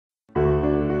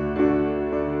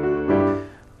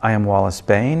I am Wallace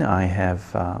Baine.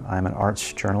 I'm an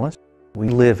arts journalist. We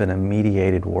live in a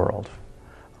mediated world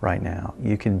right now.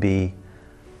 You can be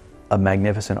a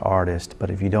magnificent artist, but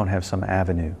if you don't have some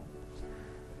avenue,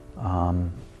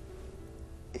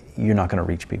 you're not going to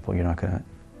reach people. You're not going to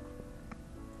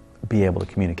be able to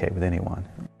communicate with anyone.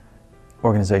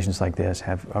 Organizations like this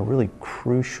have a really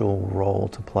crucial role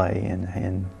to play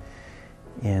in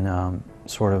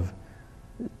sort of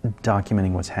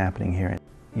documenting what's happening here.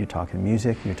 You're talking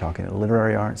music, you're talking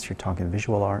literary arts, you're talking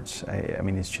visual arts. I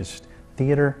mean, it's just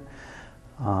theater.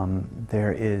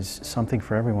 There is something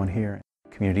for everyone here.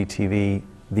 Community TV,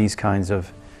 these kinds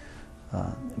of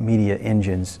media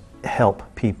engines help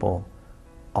people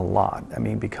a lot. I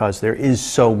mean, because there is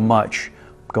so much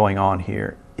going on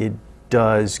here, it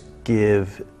does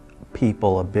give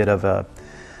people a bit of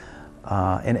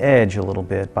an edge a little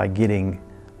bit by getting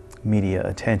media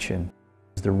attention.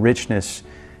 The richness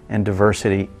and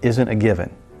diversity isn't a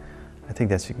given. I think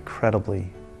that's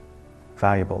incredibly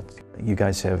valuable. You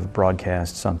guys have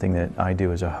broadcast something that I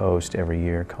do as a host every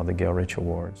year called the Gail Rich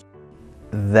Awards.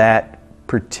 That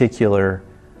particular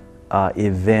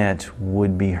event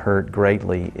would be hurt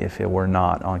greatly if it were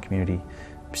not on community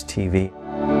TV.